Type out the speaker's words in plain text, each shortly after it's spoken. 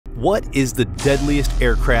What is the deadliest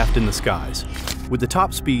aircraft in the skies? With the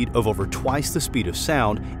top speed of over twice the speed of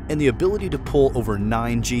sound and the ability to pull over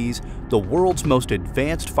 9 Gs, the world's most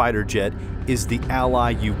advanced fighter jet is the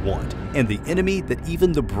ally you want and the enemy that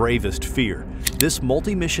even the bravest fear. This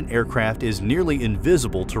multi-mission aircraft is nearly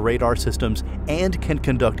invisible to radar systems and can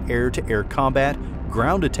conduct air-to-air combat,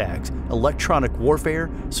 ground attacks, electronic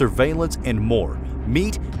warfare, surveillance, and more.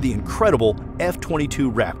 Meet the incredible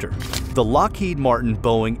F-22 Raptor. The Lockheed Martin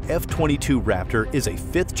Boeing F-22 Raptor is a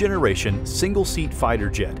fifth-generation single-seat fighter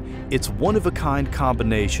jet. Its one-of-a-kind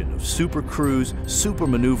combination of super cruise, super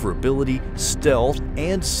maneuverability, stealth,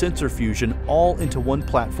 and sensor fusion all into one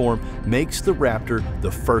platform makes the Raptor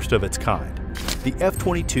the first of its kind. The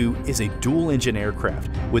F-22 is a dual-engine aircraft,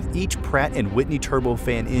 with each Pratt & Whitney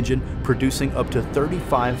turbofan engine producing up to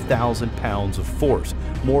 35,000 pounds of force,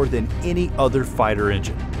 more than any other fighter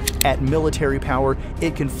engine. At military power,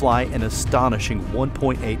 it can fly an astonishing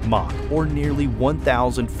 1.8 Mach, or nearly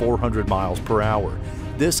 1,400 miles per hour.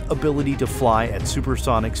 This ability to fly at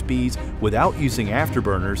supersonic speeds without using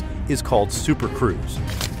afterburners is called super cruise.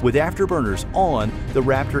 With afterburners on, the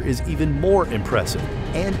Raptor is even more impressive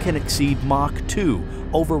and can exceed Mach 2,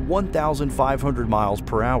 over 1,500 miles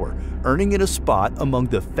per hour, earning it a spot among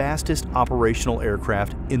the fastest operational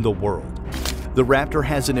aircraft in the world. The Raptor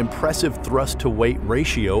has an impressive thrust-to-weight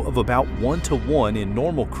ratio of about 1:1 in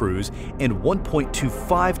normal cruise and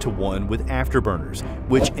 1.25:1 with afterburners,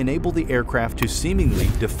 which enable the aircraft to seemingly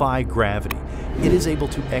defy gravity. It is able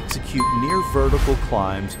to execute near-vertical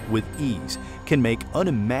climbs with ease, can make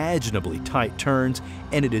unimaginably tight turns,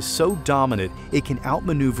 and it is so dominant it can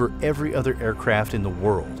outmaneuver every other aircraft in the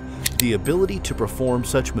world. The ability to perform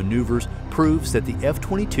such maneuvers proves that the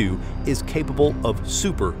F-22 is capable of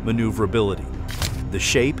super maneuverability. The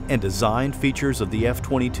shape and design features of the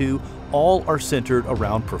F-22 all are centered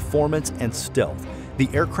around performance and stealth. The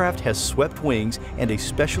aircraft has swept wings and a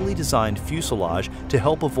specially designed fuselage to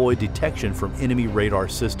help avoid detection from enemy radar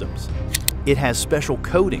systems. It has special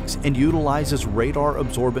coatings and utilizes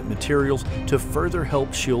radar-absorbent materials to further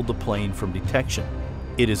help shield the plane from detection.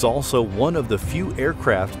 It is also one of the few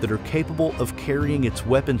aircraft that are capable of carrying its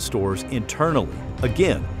weapon stores internally,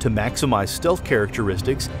 again, to maximize stealth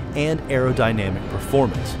characteristics and aerodynamic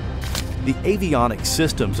performance. The avionics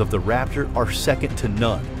systems of the Raptor are second to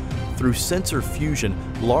none. Through sensor fusion,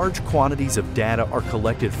 large quantities of data are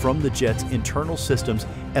collected from the jet's internal systems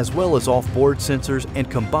as well as off-board sensors and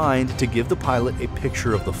combined to give the pilot a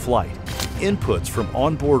picture of the flight. Inputs from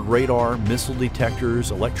onboard radar, missile detectors,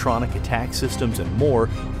 electronic attack systems, and more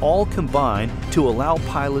all combine to allow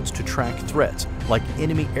pilots to track threats like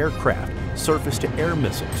enemy aircraft, surface-to-air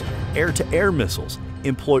missiles, air-to-air missiles,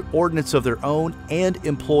 employ ordnance of their own, and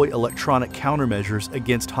employ electronic countermeasures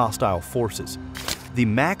against hostile forces. The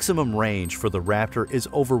maximum range for the Raptor is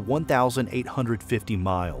over 1,850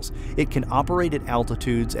 miles. It can operate at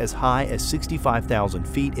altitudes as high as 65,000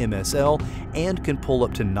 feet MSL and can pull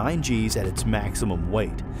up to 9 Gs at its maximum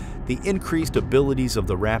weight. The increased abilities of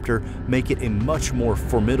the Raptor make it a much more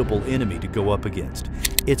formidable enemy to go up against.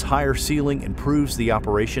 Its higher ceiling improves the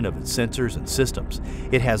operation of its sensors and systems.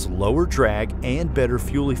 It has lower drag and better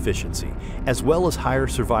fuel efficiency, as well as higher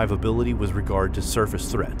survivability with regard to surface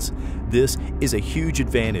threats. This is a huge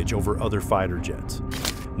advantage over other fighter jets.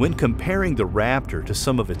 When comparing the Raptor to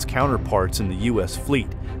some of its counterparts in the U.S. fleet,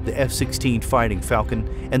 the F-16 Fighting Falcon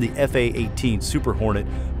and the F/A-18 Super Hornet,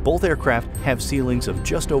 both aircraft have ceilings of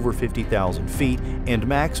just over 50,000 feet and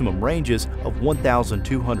maximum ranges of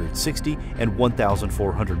 1,260 and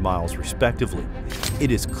 1,400 miles respectively. It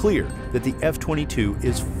is clear that the F-22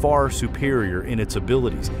 is far superior in its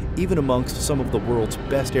abilities, even amongst some of the world's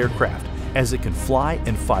best aircraft, as it can fly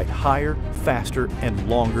and fight higher, faster, and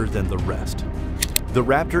longer than the rest. The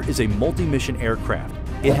Raptor is a multi-mission aircraft.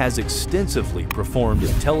 It has extensively performed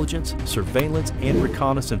intelligence, surveillance, and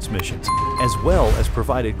reconnaissance missions, as well as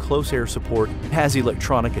provided close air support, has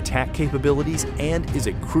electronic attack capabilities, and is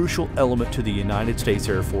a crucial element to the United States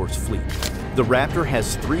Air Force fleet. The Raptor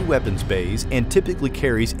has 3 weapons bays and typically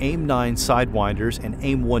carries AIM-9 Sidewinders and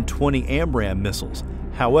AIM-120 AMRAAM missiles.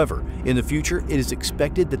 However, in the future, it is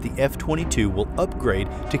expected that the F-22 will upgrade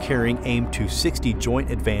to carrying AIM-260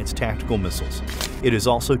 Joint Advanced Tactical Missiles. It is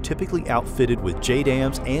also typically outfitted with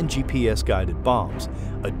JDAMs and GPS-guided bombs.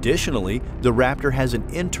 Additionally, the Raptor has an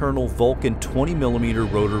internal Vulcan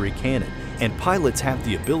 20mm rotary cannon, and pilots have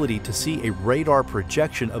the ability to see a radar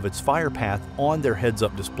projection of its fire path on their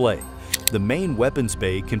heads-up display. The main weapons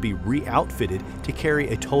bay can be re-outfitted to carry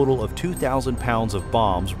a total of 2,000 pounds of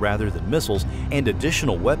bombs rather than missiles, and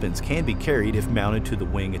additional weapons can be carried if mounted to the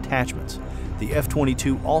wing attachments. The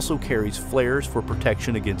F-22 also carries flares for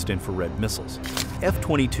protection against infrared missiles.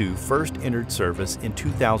 F-22 first entered service in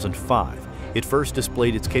 2005. It first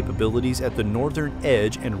displayed its capabilities at the Northern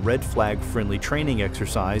Edge and Red Flag friendly training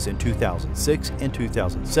exercise in 2006 and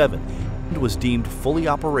 2007, and was deemed fully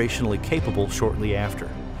operationally capable shortly after.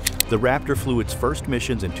 The Raptor flew its first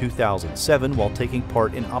missions in 2007 while taking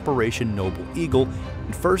part in Operation Noble Eagle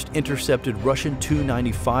and first intercepted Russian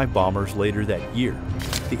Tu-95 bombers later that year.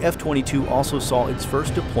 The F-22 also saw its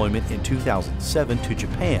first deployment in 2007 to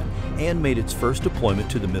Japan and made its first deployment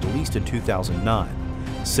to the Middle East in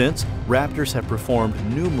 2009. Since, Raptors have performed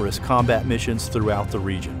numerous combat missions throughout the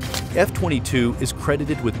region. F-22 is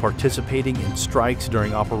credited with participating in strikes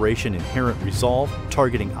during Operation Inherent Resolve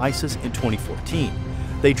targeting ISIS in 2014.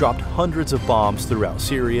 They dropped hundreds of bombs throughout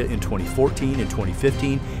Syria in 2014 and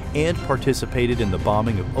 2015 and participated in the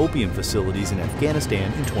bombing of opium facilities in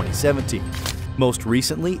Afghanistan in 2017. Most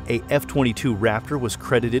recently, a F-22 Raptor was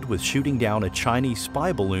credited with shooting down a Chinese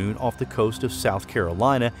spy balloon off the coast of South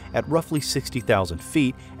Carolina at roughly 60,000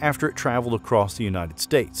 feet after it traveled across the United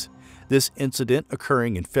States. This incident,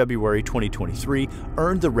 occurring in February 2023,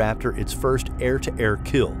 earned the Raptor its first air-to-air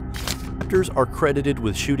kill. Raptors are credited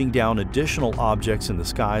with shooting down additional objects in the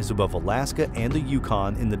skies above Alaska and the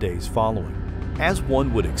Yukon in the days following. As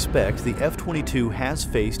one would expect, the F-22 has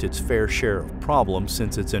faced its fair share of problems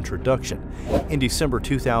since its introduction. In December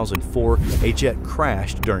 2004, a jet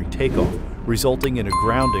crashed during takeoff, resulting in a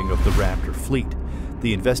grounding of the Raptor fleet.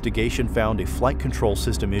 The investigation found a flight control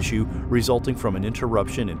system issue resulting from an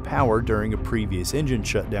interruption in power during a previous engine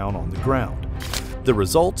shutdown on the ground. The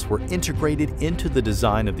results were integrated into the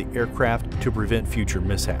design of the aircraft to prevent future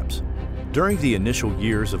mishaps. During the initial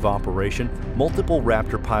years of operation, multiple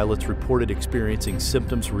Raptor pilots reported experiencing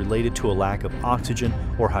symptoms related to a lack of oxygen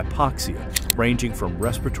or hypoxia, ranging from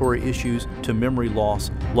respiratory issues to memory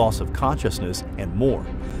loss, loss of consciousness, and more.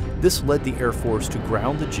 This led the Air Force to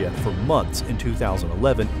ground the jet for months in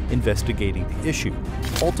 2011, investigating the issue,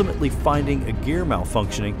 ultimately finding a gear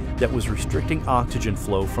malfunctioning that was restricting oxygen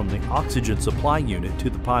flow from the oxygen supply unit to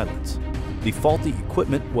the pilots. The faulty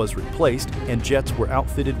equipment was replaced and jets were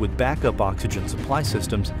outfitted with backup oxygen supply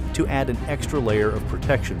systems to add an extra layer of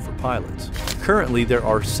protection for pilots. Currently, there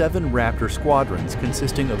are 7 Raptor squadrons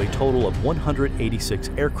consisting of a total of 186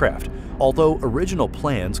 aircraft. Although original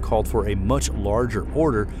plans called for a much larger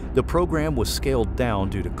order, the program was scaled down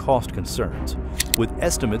due to cost concerns. With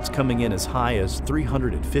estimates coming in as high as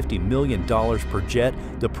 $350 million per jet,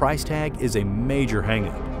 the price tag is a major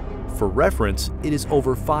hangup. For reference, it is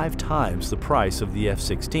over 5 times the price of the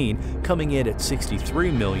F-16, coming in at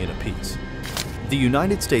 $63 million apiece. The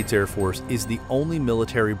United States Air Force is the only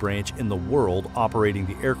military branch in the world operating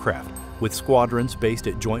the aircraft, with squadrons based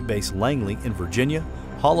at Joint Base Langley in Virginia,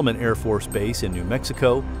 Holloman Air Force Base in New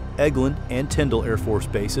Mexico, Eglin and Tyndall Air Force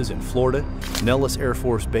Bases in Florida, Nellis Air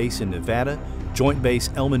Force Base in Nevada, Joint Base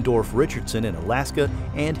Elmendorf-Richardson in Alaska,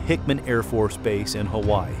 and Hickman Air Force Base in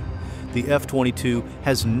Hawaii. The F-22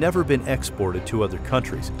 has never been exported to other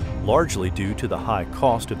countries, largely due to the high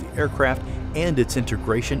cost of the aircraft and its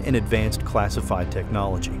integration in advanced classified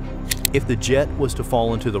technology. If the jet was to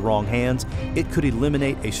fall into the wrong hands, it could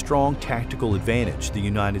eliminate a strong tactical advantage the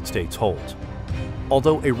United States holds.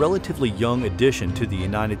 Although a relatively young addition to the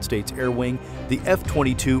United States Air Wing, the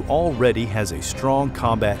F-22 already has a strong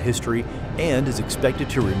combat history and is expected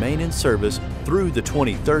to remain in service through the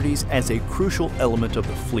 2030s as a crucial element of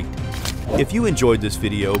the fleet. If you enjoyed this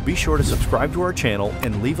video, be sure to subscribe to our channel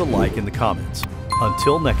and leave a like in the comments.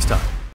 Until next time.